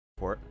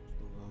support.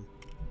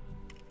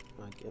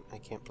 I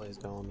can't play as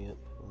Gollum yet.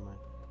 Never mind.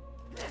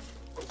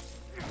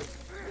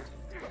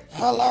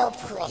 Hello,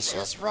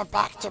 precious. We're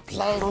back to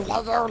playing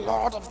Lego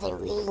Lord of the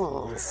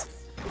Rings.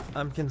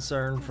 I'm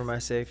concerned for my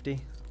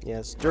safety.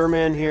 Yes,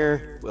 Durman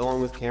here,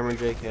 along with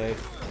CamronJK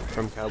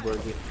from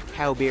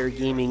Cowbear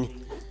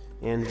Gaming,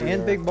 and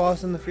Big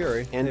Boss and the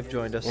Fury. They've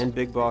joined us. And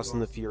Big Boss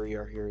and the Fury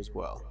are here as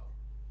well.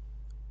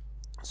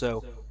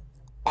 So,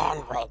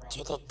 Onward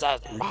to the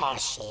dead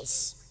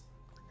marshes.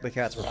 The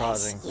cats were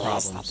causing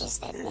Yes, problems. that is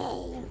the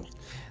name.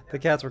 The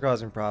cats were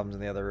causing problems in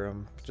the other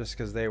room just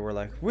because they were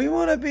like, we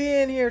want to be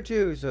in here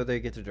too, so they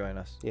get to join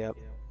us. yep.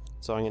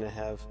 So I'm gonna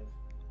have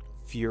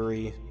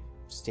Fury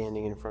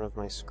standing in front of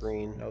my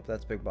screen. Nope,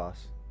 that's Big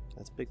Boss.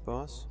 That's Big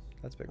Boss?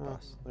 That's Big Oh,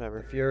 Boss. whatever.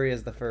 The Fury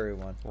is the furry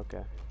one.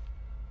 Okay.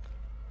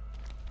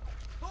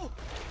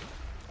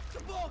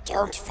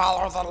 Don't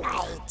follow the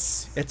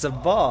lights. It's a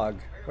bog.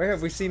 Where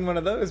have we seen one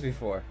of those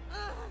before?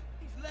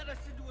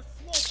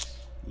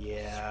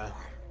 Yeah.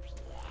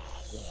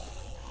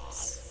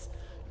 Yes.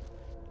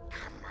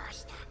 Come,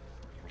 master.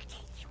 We will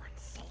take you on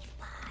safe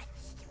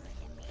paths through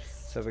the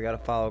mist. So we gotta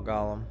follow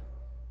Gollum.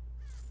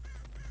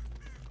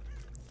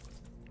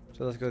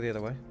 So let's go the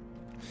other way.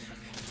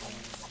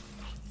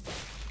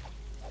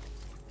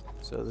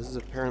 So this is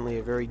apparently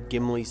a very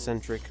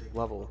Gimli-centric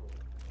level,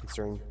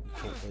 considering you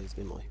can't play as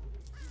Gimli.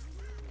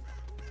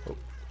 Oh.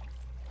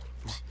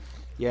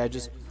 Yeah,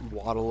 just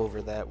waddle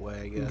over that way,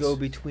 I guess. Go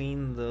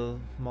between the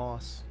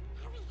moss.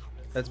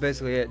 That's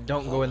basically it.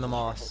 Don't go in the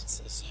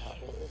moss.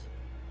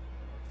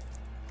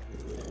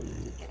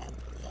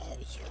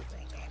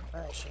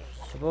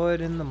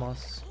 Avoid in the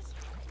moss.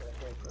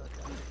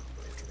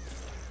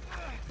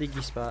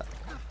 Diggy spot.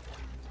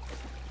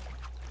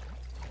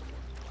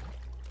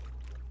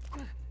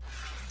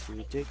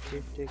 Tick, tick,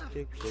 tick, tick,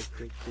 tick,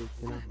 tick, tick,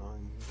 in a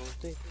mine,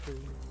 tick, tick.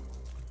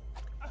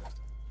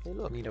 Hey,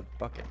 look. Need a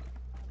bucket.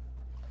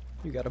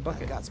 You got a I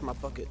bucket. got my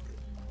bucket.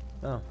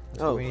 Oh.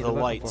 That's Oh, what we need the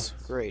bucket lights.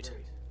 for. Great.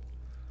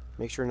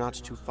 Make sure not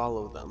to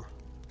follow them.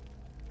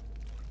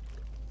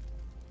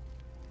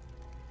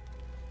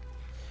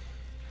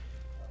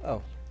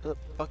 Oh.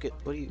 Bucket,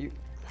 what do you...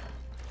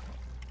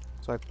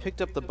 So I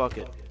picked up the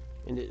bucket,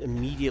 and it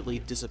immediately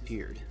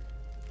disappeared.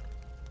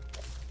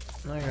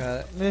 I got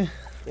it. Eh.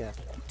 Yeah,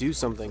 do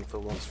something for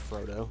once,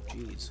 Frodo.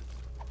 Jeez.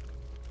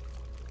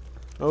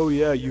 Oh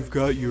yeah, you've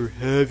got your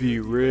heavy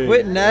ring.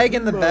 Quit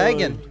nagging the Come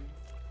bagging. on.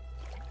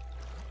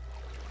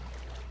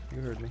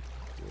 You heard me.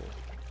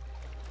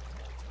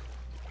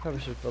 Probably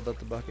should have filled up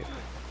the bucket.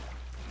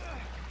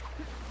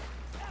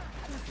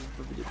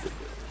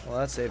 Well,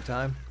 that saved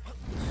time.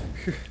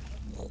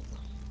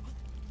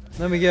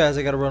 Let me guess,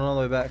 I gotta run all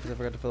the way back because I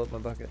forgot to fill up my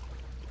bucket.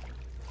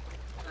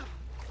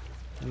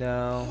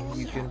 No,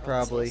 you can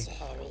probably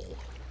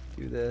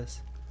do this.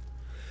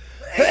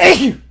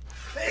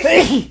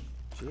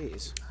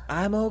 Jeez.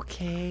 I'm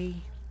okay.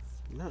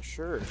 I'm not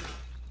sure.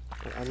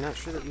 I'm not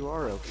sure that you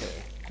are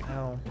okay.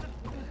 Ow.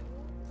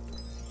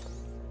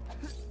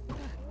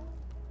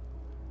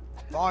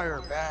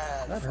 Fire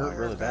bad. That hurt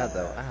really bad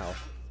though. Ow.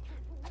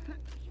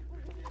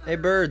 Hey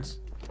birds!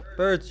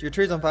 Birds, your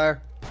tree's on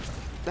fire.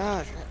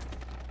 Ah,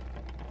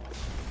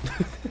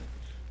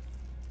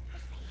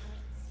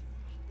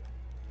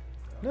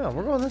 No,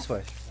 we're going this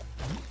way.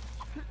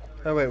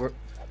 Oh wait,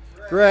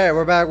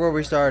 we're back where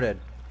we started.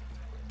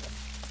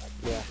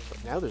 yeah,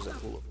 but now there's a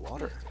pool of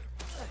water.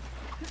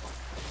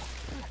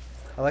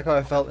 I like how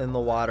I felt in the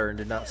water and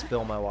did not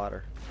spill my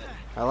water.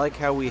 I like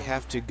how we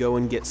have to go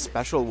and get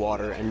special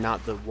water and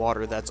not the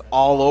water that's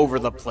all over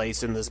the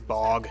place in this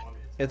bog.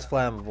 It's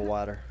flammable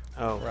water.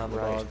 Oh, Around the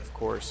right, bog. of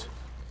course.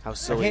 How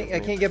silly. I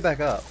can't get back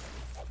up.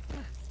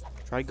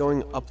 Try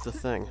going up the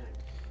thing.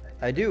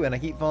 I do, and I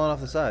keep falling off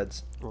the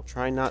sides. Well,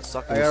 try not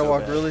sucking I gotta so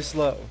walk bad. really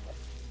slow.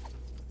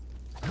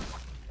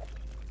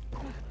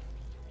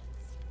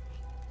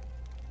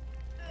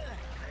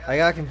 I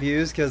got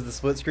confused because the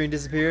split screen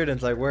disappeared, and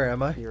it's like, where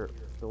am I? You're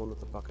the one with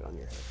the bucket on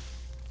your head.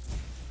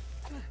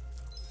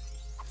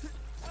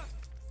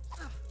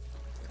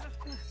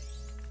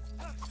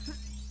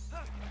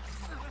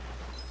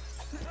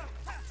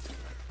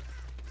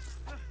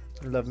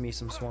 Love me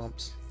some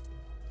swamps.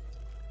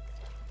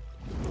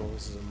 Oh,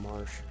 this is a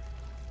marsh.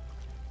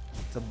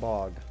 It's a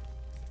bog.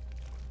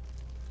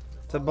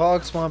 It's a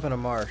bog, swamp, and a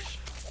marsh.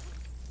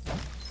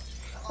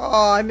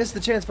 Oh, I missed the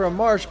chance for a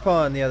marsh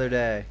pun the other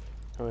day.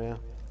 Oh yeah?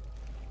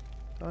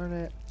 Darn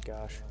it.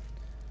 Gosh.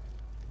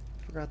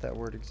 Forgot that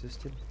word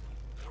existed.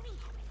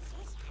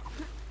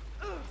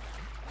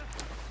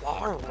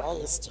 Long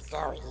ways to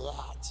go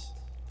yet.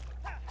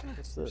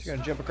 What's this? She's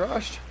gonna jump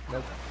across.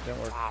 Nope, don't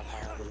work.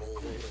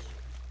 Follow me.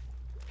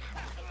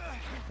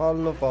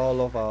 Follow,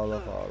 follow, follow,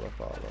 follow,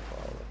 follow,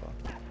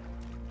 follow.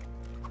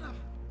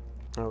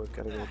 Oh, we've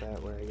got to go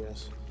that way, I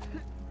guess.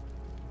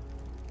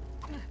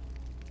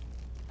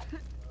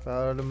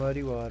 Follow the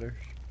muddy waters.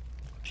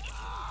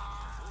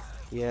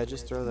 Yeah,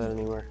 just throw that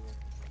anywhere.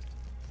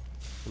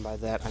 And by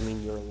that, I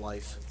mean your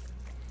life.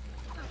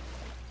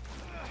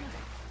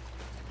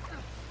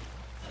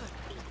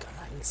 Be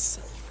gone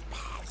safe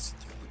paths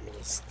through the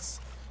mists.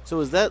 So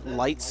is that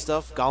light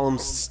stuff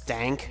Gollum's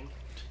stank?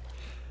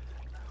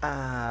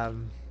 I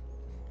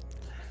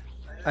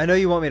know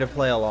you want me to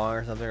play along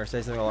or something, or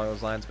say something along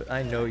those lines, but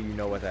I know you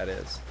know what that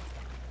is.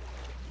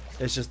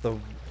 It's just the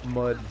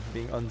mud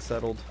being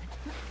unsettled.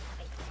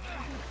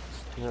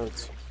 You know,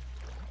 it's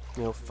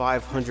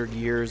 500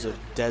 years of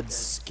dead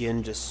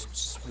skin just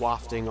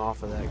swafting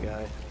off of that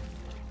guy.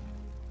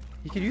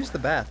 You could use the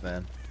bath,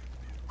 man.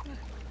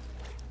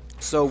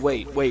 So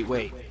wait.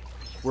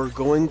 We're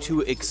going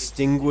to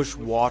extinguish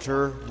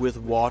water with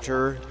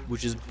water,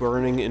 which is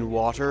burning in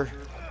water?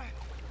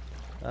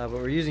 But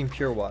we're using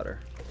pure water.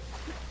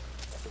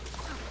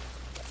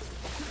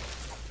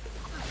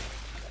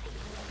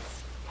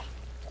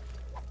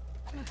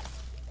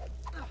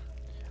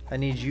 I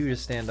need you to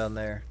stand on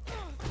there.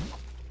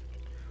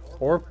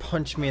 Or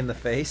punch me in the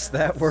face.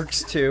 That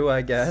works too,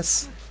 I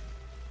guess.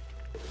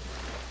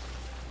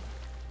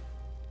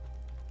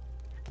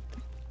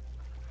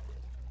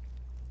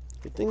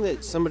 Good thing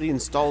that somebody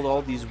installed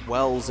all these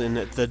wells in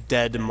the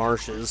dead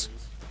marshes.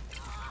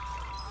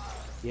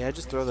 Yeah,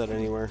 just throw that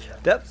anywhere.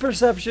 Depth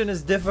perception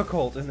is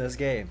difficult in this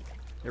game.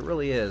 It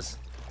really is.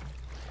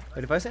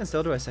 Wait, if I stand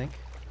still, do I sink?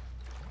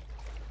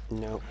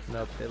 Nope.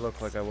 Nope, it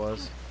looked like I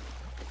was.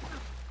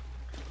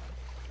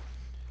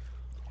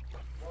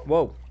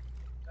 Whoa.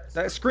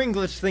 That screen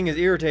glitch thing is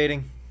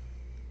irritating.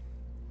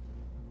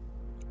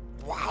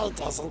 Why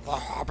doesn't the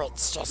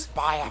hobbits just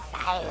buy a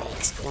fire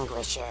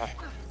extinguisher?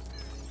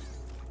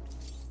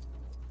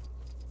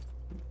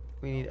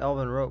 We need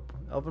elven rope.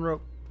 Elven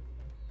rope.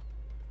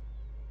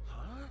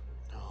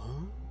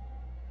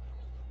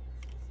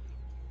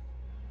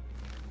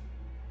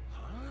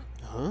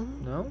 Huh?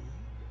 No?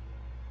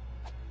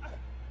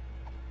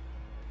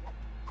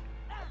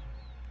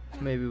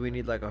 Maybe we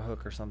need like a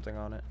hook or something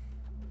on it.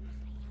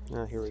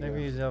 Oh, here we Maybe go.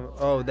 use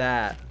oh,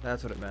 that.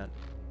 That's what it meant.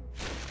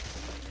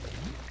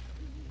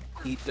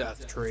 Eat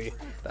death tree.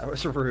 That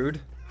was rude.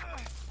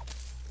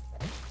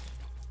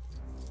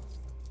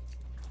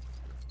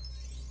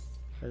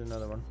 There's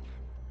another one.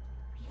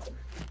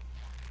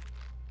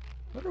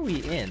 What are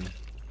we in?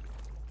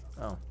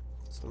 Oh,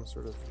 Some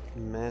sort of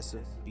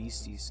massive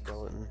beastie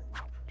skeleton.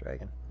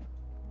 dragon.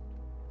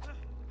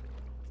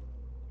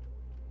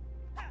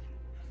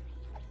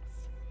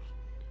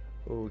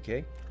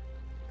 Okay.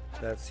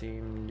 That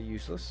seemed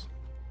useless.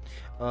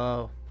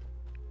 Oh.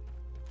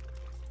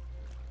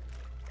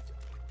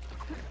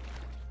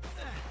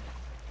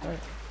 Alright.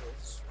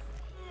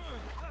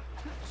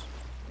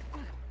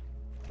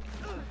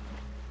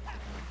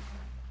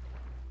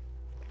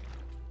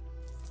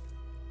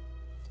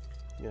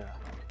 Yeah.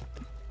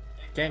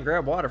 Can't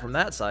grab water from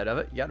that side of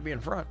it. You gotta be in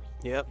front.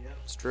 Yep,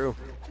 it's true.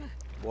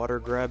 Water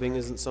grabbing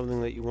isn't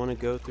something that you want to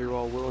go through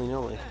all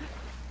willy-nilly.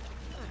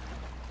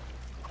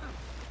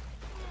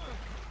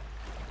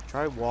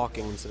 Try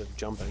walking instead of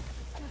jumping.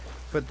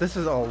 But this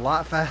is a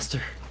lot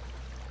faster.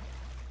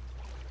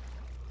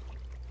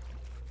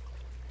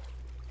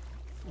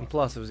 And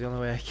plus, it was the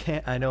only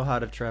way I know how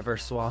to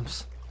traverse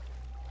swamps.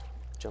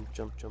 Jump,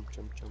 jump, jump,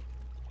 jump, jump.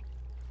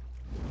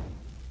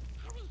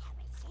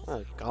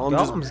 Gollum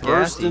Gollum's just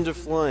burst gassy. into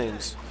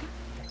flames.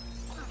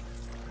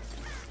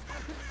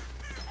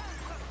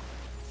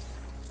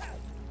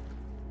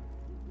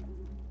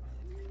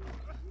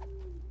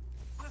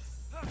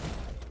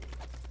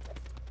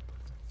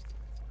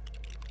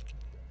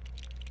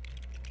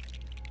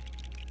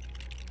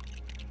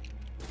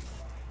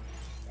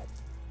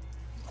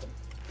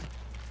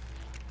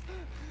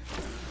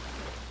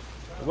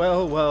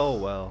 Well, well,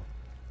 well.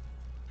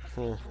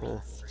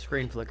 That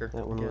Screen flicker.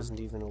 one again. wasn't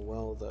even a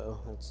well, though.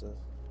 That's a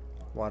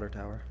Water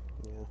tower.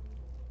 yeah,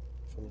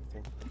 funny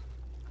thing.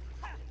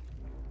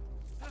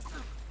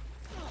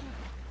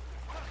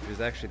 It was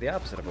actually the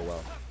opposite of a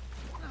well.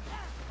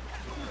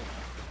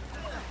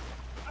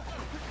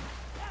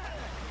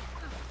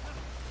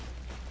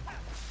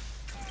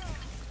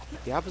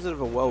 The opposite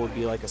of a well would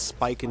be like a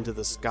spike into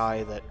the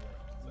sky that,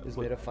 Is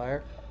made of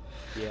fire?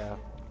 yeah,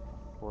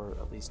 or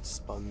at least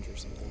sponge or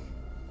something.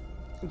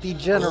 The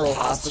general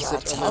Has your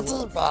opposite of a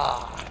teddy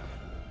well.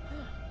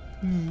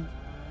 bear?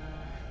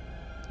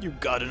 You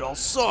got it all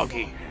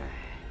soggy.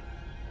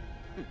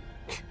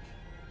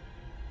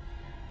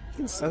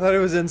 I thought it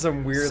was in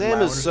some weird Sam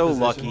lounge is so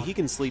position. lucky; he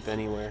can sleep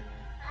anywhere.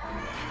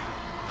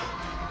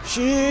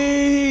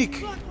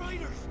 Sheik!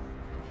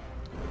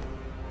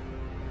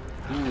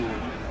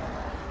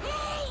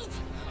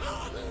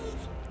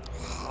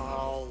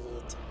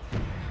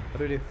 What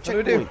do we do? What do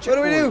we do? Checkpoint, What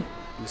do we do? checkpoint. You What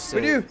do we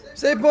save. do?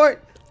 Save point!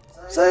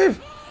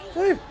 Save!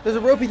 Save! There's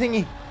a ropey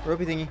thingy.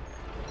 Ropey thingy.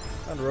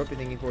 Found a ropey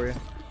thingy for you.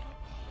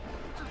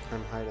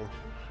 I'm hiding.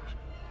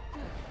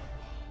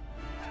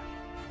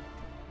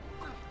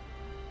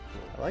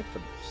 I like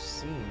the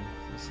scene.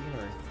 The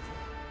scenery.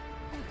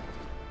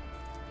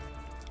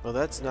 Oh,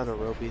 that's not a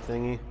ropey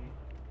thingy.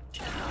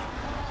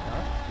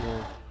 Huh?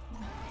 No.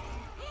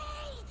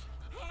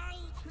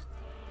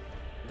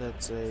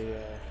 That's a,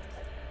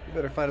 You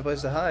better find a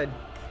place to hide.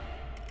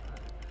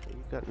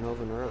 you've got an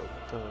elven rope.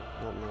 Oh,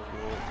 not an elven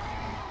rope.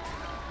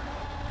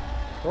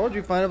 Told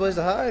you find a place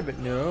to hide, but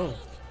no.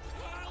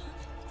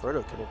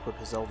 Frodo can equip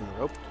his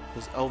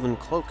elven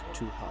cloak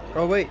to hide.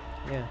 Oh wait,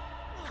 yeah.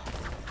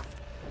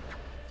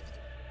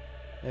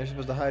 You're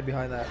supposed to hide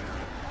behind that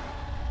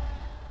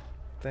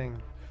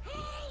thing.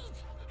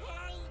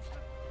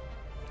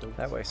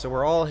 That way, so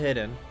we're all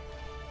hidden.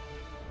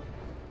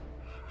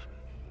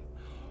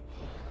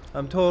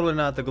 I'm totally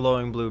not the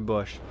glowing blue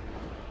bush.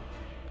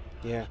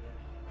 Yeah.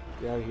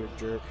 Get out of here,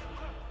 jerk.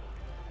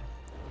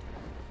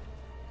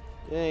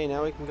 Yay,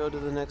 now we can go to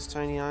the next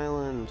tiny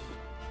island.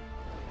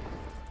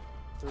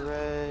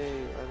 Hooray!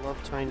 I love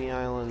tiny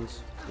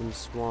islands in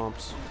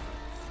swamps.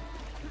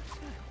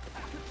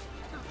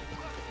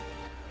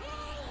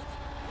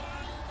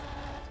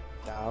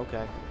 Ah,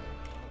 okay.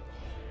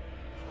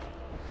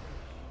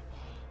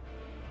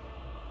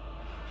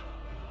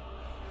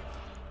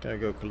 Gotta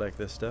go collect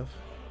this stuff.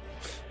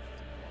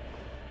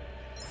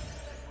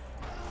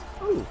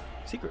 Ooh,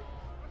 secret.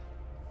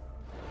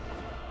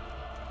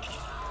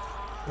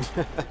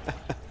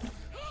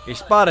 He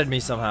spotted me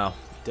somehow.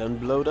 Done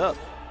blowed up.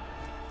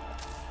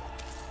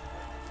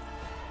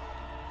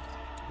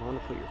 I want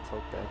to put your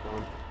cloak back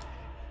on.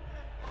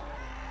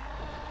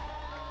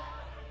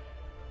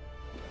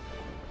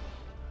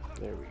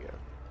 There we go.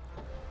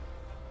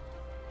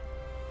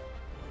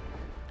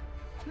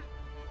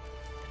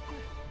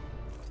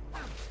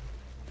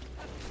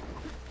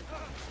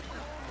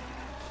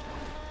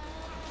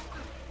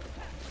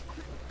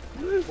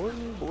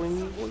 Boing,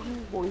 boing,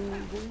 boing,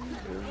 boing,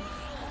 boing.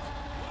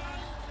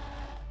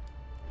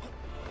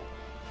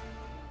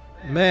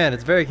 Man,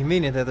 it's very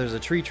convenient that there's a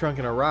tree trunk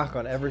and a rock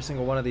on every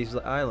single one of these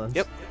islands.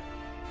 Yep.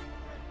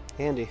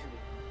 Handy.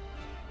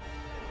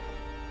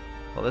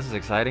 Well, this is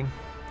exciting.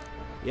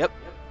 Yep.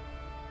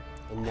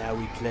 And now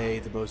we play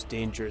the most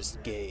dangerous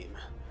game.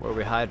 Where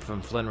we hide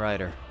from Flynn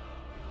Rider.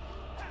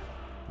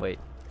 Wait.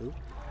 Who?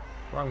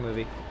 Wrong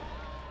movie.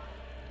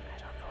 I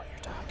don't know what you're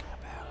talking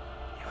about.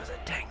 It was a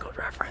Tangled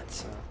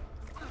reference.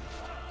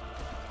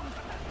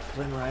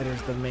 Flynn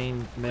Rider's the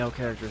main male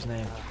character's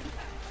name.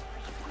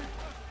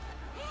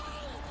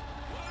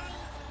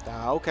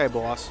 Ah, okay,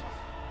 boss.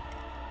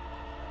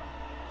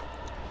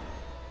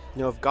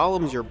 You know, if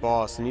Gollum's your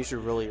boss, then you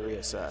should really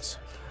reassess.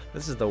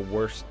 This is the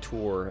worst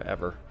tour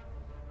ever.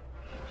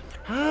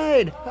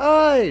 Hide!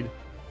 Hide!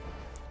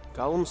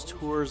 Gollum's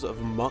tours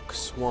of Muck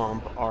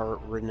Swamp are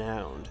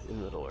renowned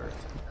in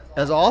Middle-earth.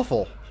 That's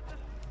awful.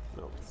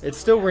 No, It's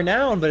still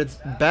renowned, but it's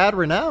bad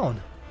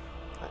renown.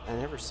 I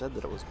never said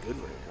that it was good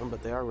renown,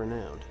 but they are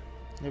renowned.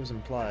 It was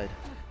implied.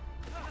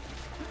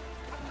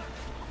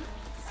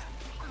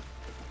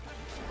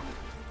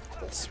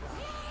 That's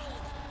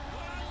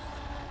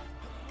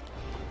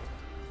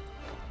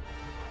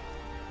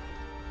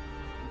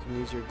you can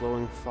use your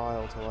glowing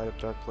file to light up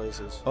dark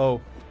places.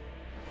 Oh.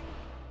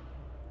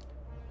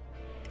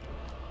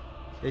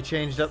 They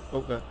changed up.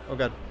 Oh god. Oh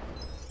god.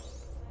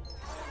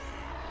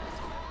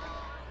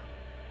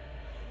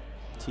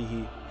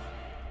 Teehee.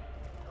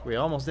 We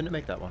almost didn't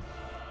make that one.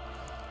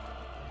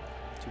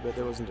 Too bad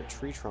there wasn't a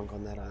tree trunk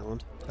on that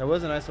island. That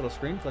was a nice little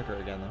screen flicker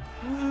again,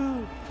 though.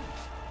 Woo!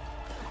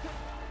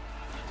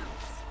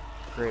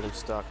 Great, I'm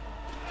stuck.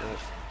 Right,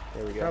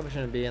 there we go. Probably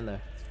shouldn't be in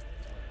there.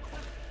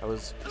 I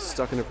was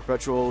stuck in a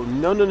perpetual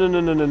no no no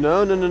no no no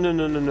no no no no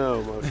no no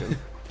no motion.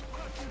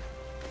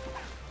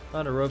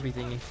 Found a ropey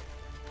thingy.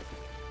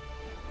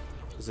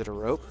 Is it a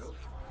rope?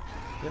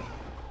 Yep.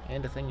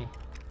 And a thingy.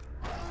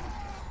 I'm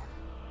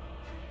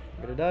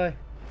gonna die.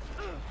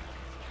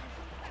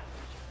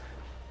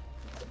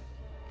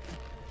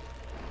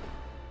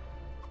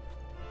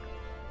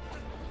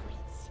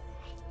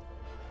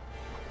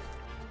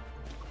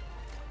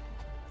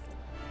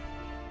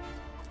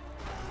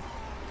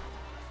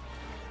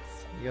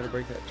 You gotta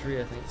break that tree,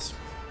 I think.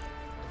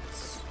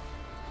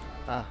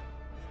 Ah.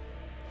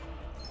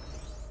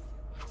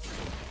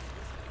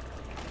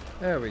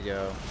 There we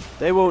go.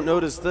 They won't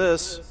notice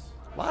this.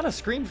 A lot of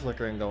screen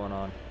flickering going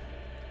on.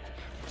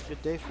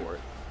 Good day for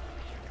it.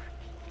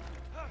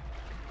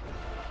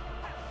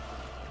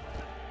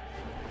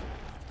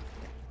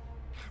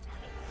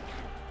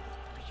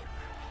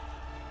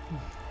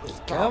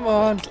 Come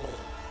on.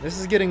 This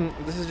is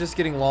just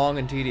getting long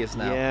and tedious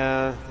now.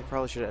 Yeah, they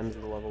probably should have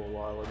ended the level a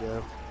while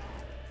ago.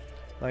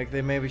 Like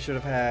they maybe should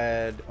have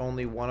had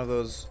only one of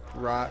those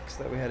rocks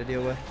that we had to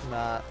deal with,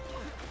 not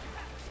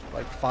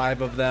like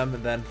 5 of them,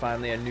 and then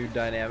finally a new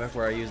dynamic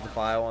where I use the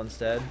file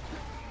instead.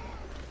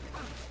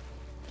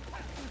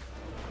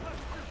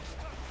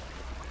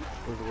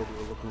 Or the word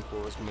we were looking for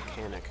was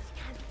mechanic.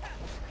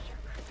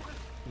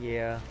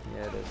 Yeah,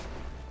 it is.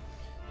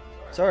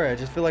 Sorry, I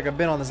just feel like I've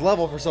been on this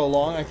level for so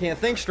long, I can't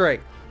think straight.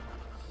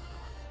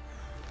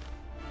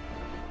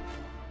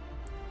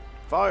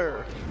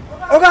 Fire!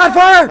 Oh god,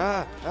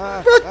 fire!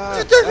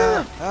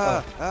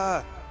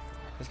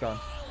 It's gone.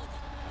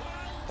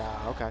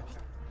 Ah, okay.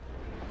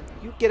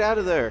 You get out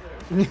of there.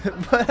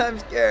 But I'm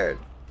scared.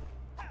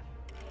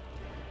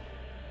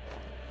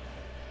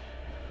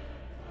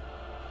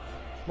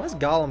 Why does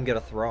Gollum get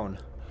a throne?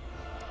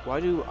 Why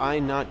do I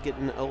not get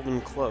an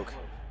elven cloak?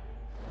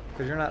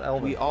 Because you're not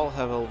elven. We all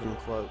have elven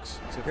cloaks.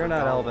 Except You're for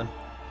not Gollum. elven.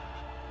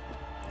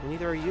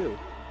 Neither are you.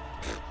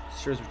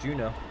 Sure as what you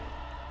know.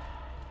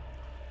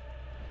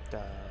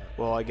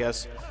 Well, I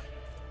guess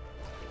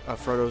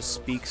Frodo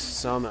speaks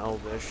some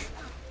Elvish.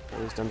 At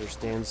least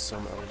understands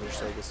some Elvish,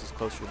 so I guess he's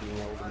closer to being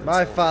Elven than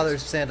My some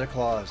father's Santa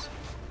Claus,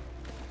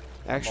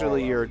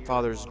 Actually, your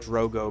father's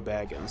Drogo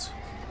Baggins.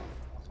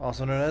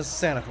 also known as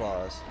Santa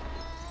Claus.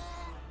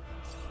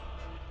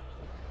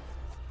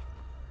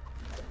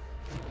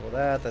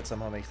 Well, that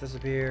somehow makes this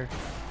appear.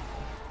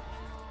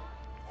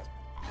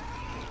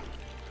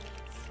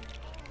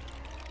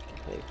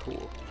 Hey, cool.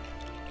 You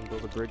can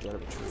build a bridge out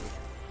of a tree.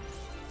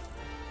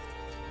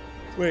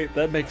 Wait,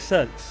 that makes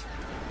sense.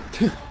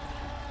 I'm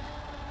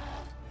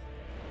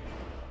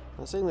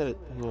not saying that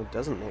it,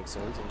 doesn't make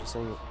sense. I'm just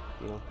saying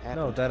it, happened.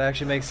 No, that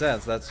actually makes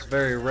sense. That's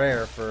very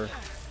rare for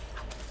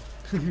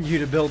you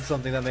to build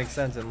something that makes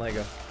sense in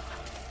Lego.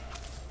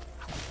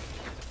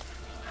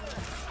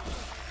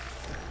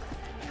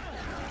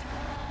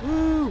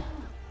 Woo!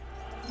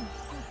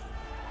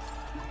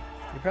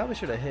 You probably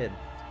should have hid.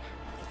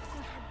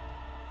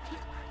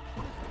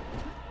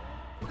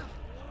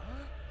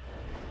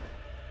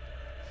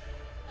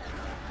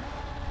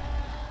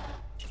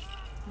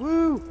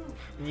 Woo!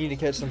 You need to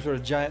catch some sort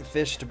of giant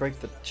fish to break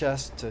the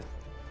chest to...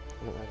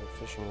 I don't have a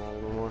fishing rod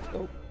anymore.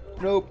 Nope.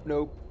 Nope,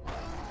 nope.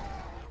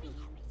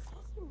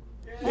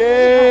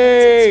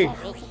 Yay!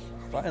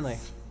 Finally.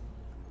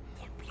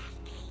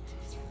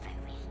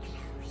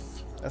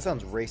 That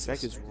sounds In fact,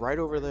 racist. it's right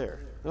over there.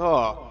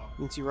 Oh,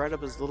 you can see right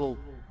up his little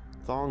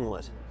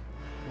thonglet.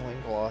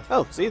 Loincloth.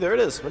 Oh, see, there it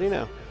is. What do you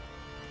know?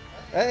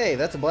 Hey,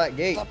 that's a black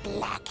gate. The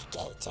Black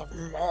Gate of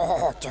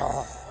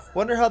Mordor.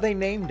 Wonder how they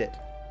named it.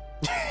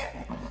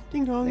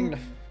 Ding dong. Ding dong.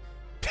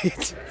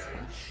 Looks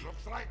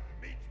like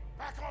meat's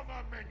back on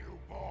the menu,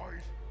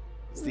 boys.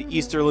 It's the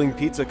Easterling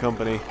Pizza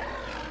Company.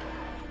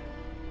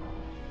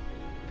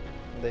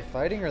 Are they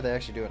fighting or are they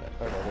actually doing it?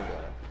 Okay, they're doing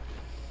it.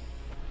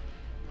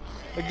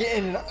 They're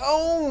getting it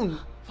own!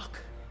 Look.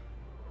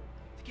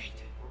 The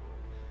gate.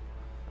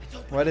 It's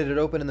open. Why did it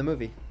open in the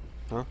movie?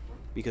 Huh?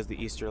 Because the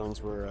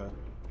Easterlings were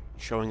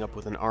showing up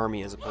with an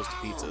army as opposed to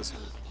pizzas.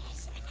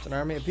 It's an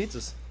army of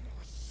pizzas.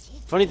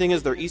 Funny thing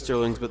is, they're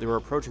Easterlings, but they were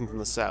approaching from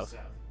the south.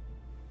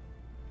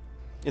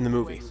 In the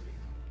movie.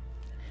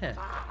 Huh.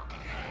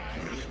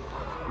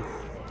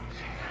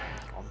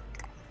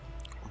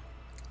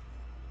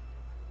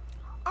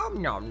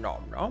 Nom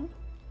nom nom.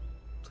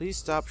 Please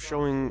stop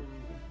showing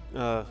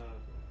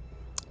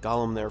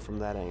Gollum there from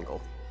that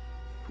angle.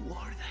 Who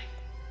are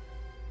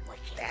they?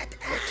 That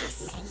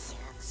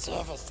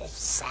service of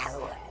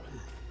Sauron.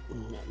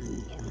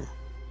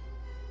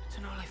 It's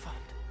an elephant.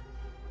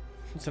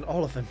 It's an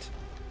elephant.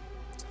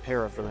 It's a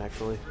pair of them,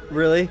 actually.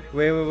 Really?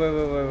 Wait.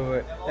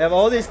 They have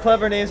all these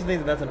clever names and things,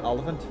 and that's an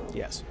elephant?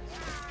 Yes.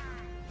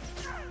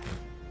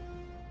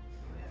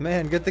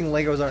 Man, good thing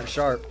Legos aren't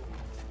sharp.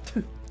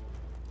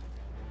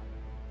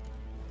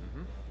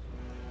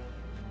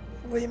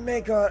 We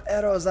make our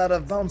arrows out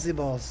of bouncy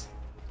balls.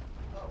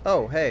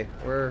 Oh, hey,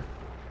 who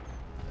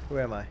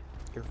am I?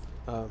 You're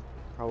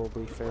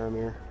probably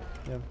Faramir.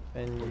 Yep,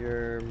 and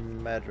you're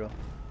Madril.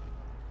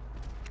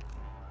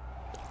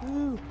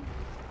 Woo!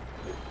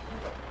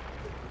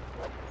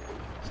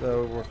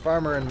 So we're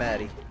Farmer and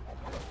Maddie.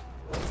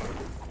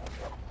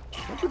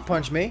 Don't you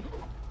punch me?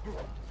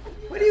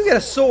 Where do you get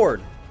a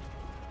sword?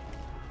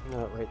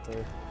 No, right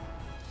there.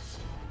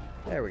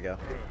 There we go.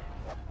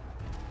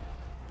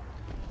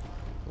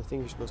 I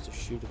think you're supposed to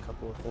shoot a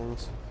couple of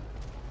things.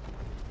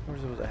 We're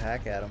supposed to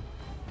hack at him.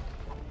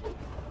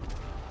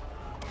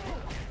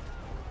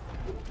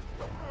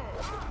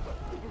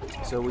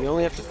 So we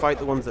only have to fight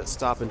the ones that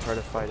stop and try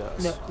to fight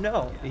us.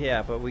 No.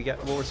 Yeah, but what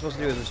we're supposed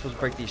to do is we're supposed to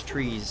break these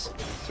trees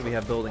so we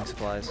have building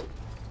supplies.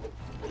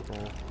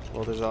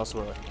 Well, there's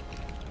also a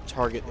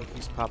target that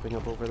keeps popping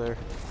up over there.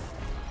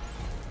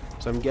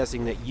 So I'm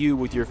guessing that you,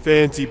 with your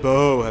fancy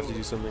bow, have to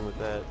do something with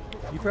that.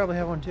 You probably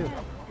have one too.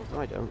 No,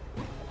 I don't.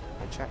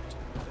 I checked.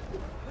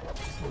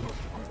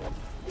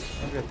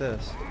 Look at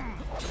this.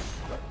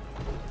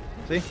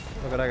 See?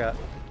 Look what I got.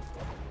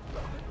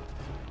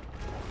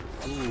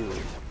 Ooh.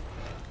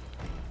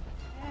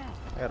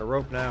 I got a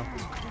rope now.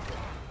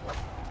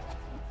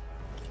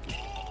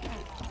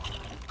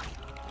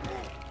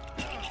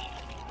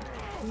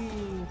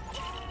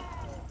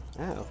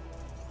 Ow.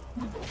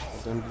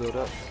 It's done blew it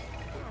up.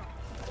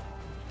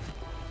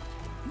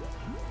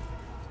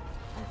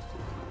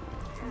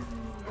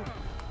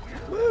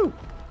 Woo!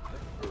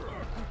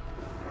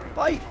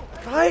 Fight!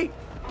 Fight!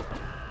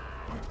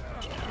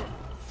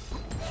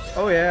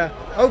 Oh yeah.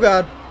 Oh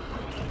god.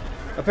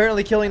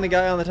 Apparently killing the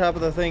guy on the top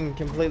of the thing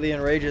completely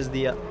enrages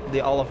the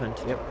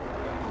elephant. Yep.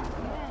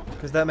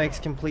 Because that makes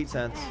complete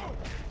sense.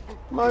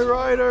 My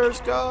rider's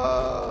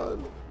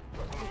gone!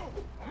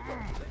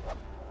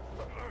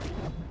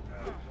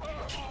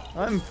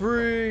 I'm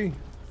free!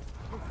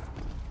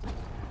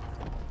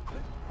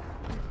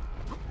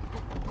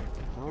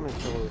 I want to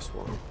kill this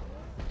one.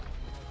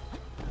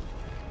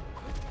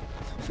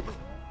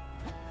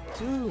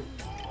 Ooh.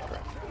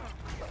 Crap.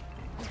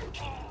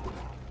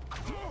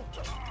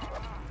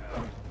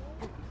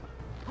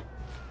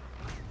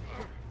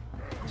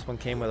 This one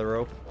came with a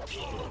rope.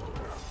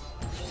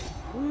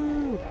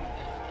 Woo.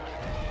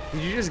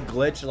 Did you just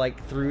glitch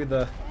like through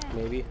the...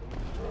 Maybe.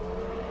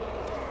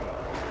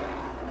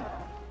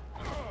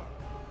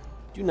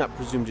 Do not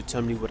presume to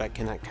tell me what I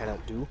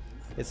cannot do.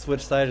 It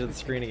switched sides of the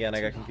screen again.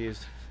 I got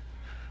confused.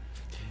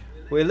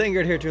 We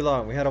lingered here too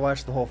long. We had to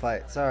watch the whole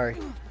fight. Sorry.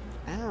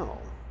 Ow.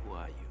 Who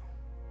are you?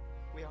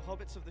 We are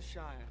hobbits of the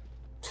Shire.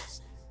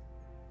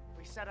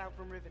 We set out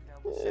from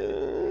Rivendell with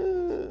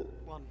 7.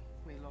 One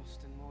we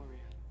lost in Moria.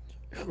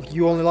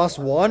 You only lost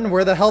one?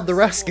 Where the hell did the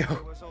rest There go?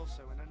 was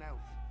also an elf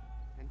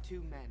and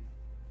 2 men.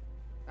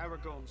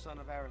 Aragorn, son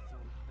of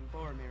Arathorn, and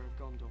Boromir of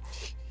Gondor.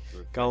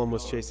 Gollum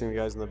was chasing the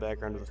guys in the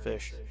background with the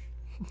fish.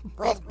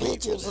 We'll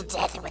beat you to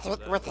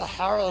death with a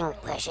herring,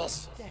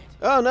 precious.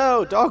 Oh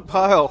no, dog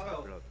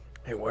pile!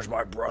 Hey, where's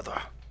my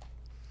brother?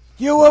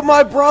 You were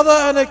my brother,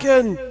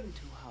 Anakin! 2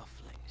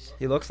 halflings.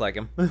 He looks like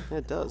him.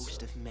 It does.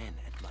 Host of men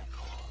at my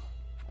call.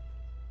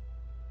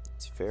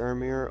 It's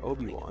Faramir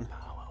Obi-Wan.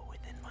 Power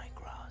within my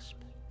grasp.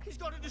 He's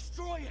got to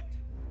destroy it.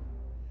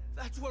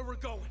 That's where we're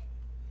going.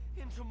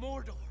 Into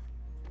Mordor.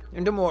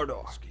 Into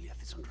Mordor.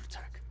 Gileath is under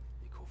attack.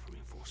 They call for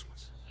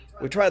reinforcements.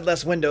 We tried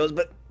less windows,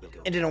 but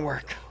it didn't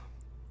work.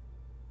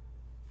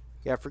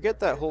 Yeah, forget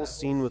that whole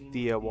scene with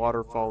the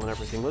waterfall and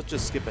everything. Let's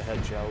just skip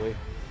ahead, shall we?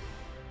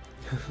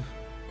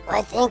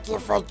 Well, thank you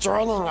for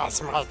joining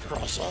us, my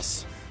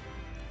precious.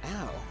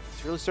 Ow,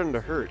 it's really starting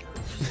to hurt.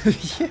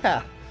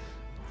 Yeah.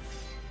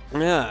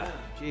 Yeah,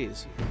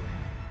 jeez.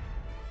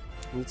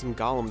 Need some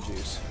Gollum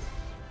juice.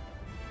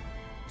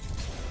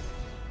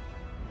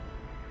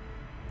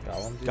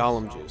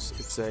 Gollum juice.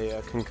 It's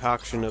a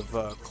concoction of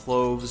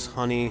cloves,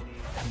 honey,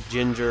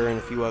 ginger, and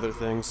a few other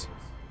things.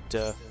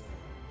 It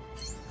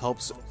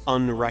helps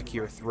unwreck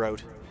your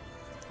throat.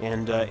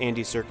 And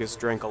Andy Serkis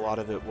drank a lot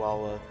of it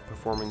while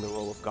performing the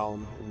role of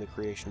Gollum in the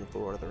creation of The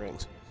Lord of the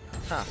Rings.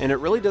 Huh. And it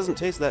really doesn't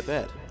taste that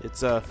bad.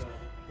 It's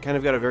kind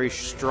of got a very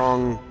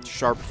strong,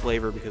 sharp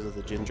flavor because of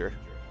the ginger.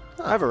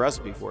 I have a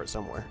recipe for it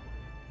somewhere.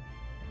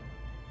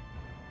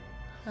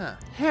 Huh.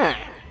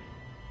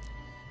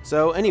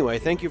 So anyway,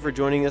 thank you for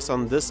joining us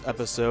on this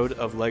episode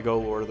of LEGO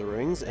Lord of the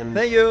Rings, and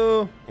Thank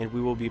you. and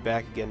we will be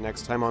back again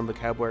next time on the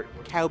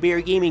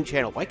Cowbear Gaming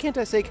channel. Why can't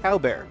I say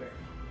Cowbear?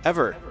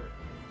 Ever.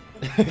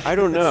 I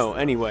don't know.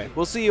 Anyway,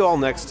 we'll see you all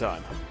next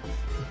time.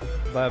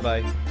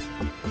 Bye-bye.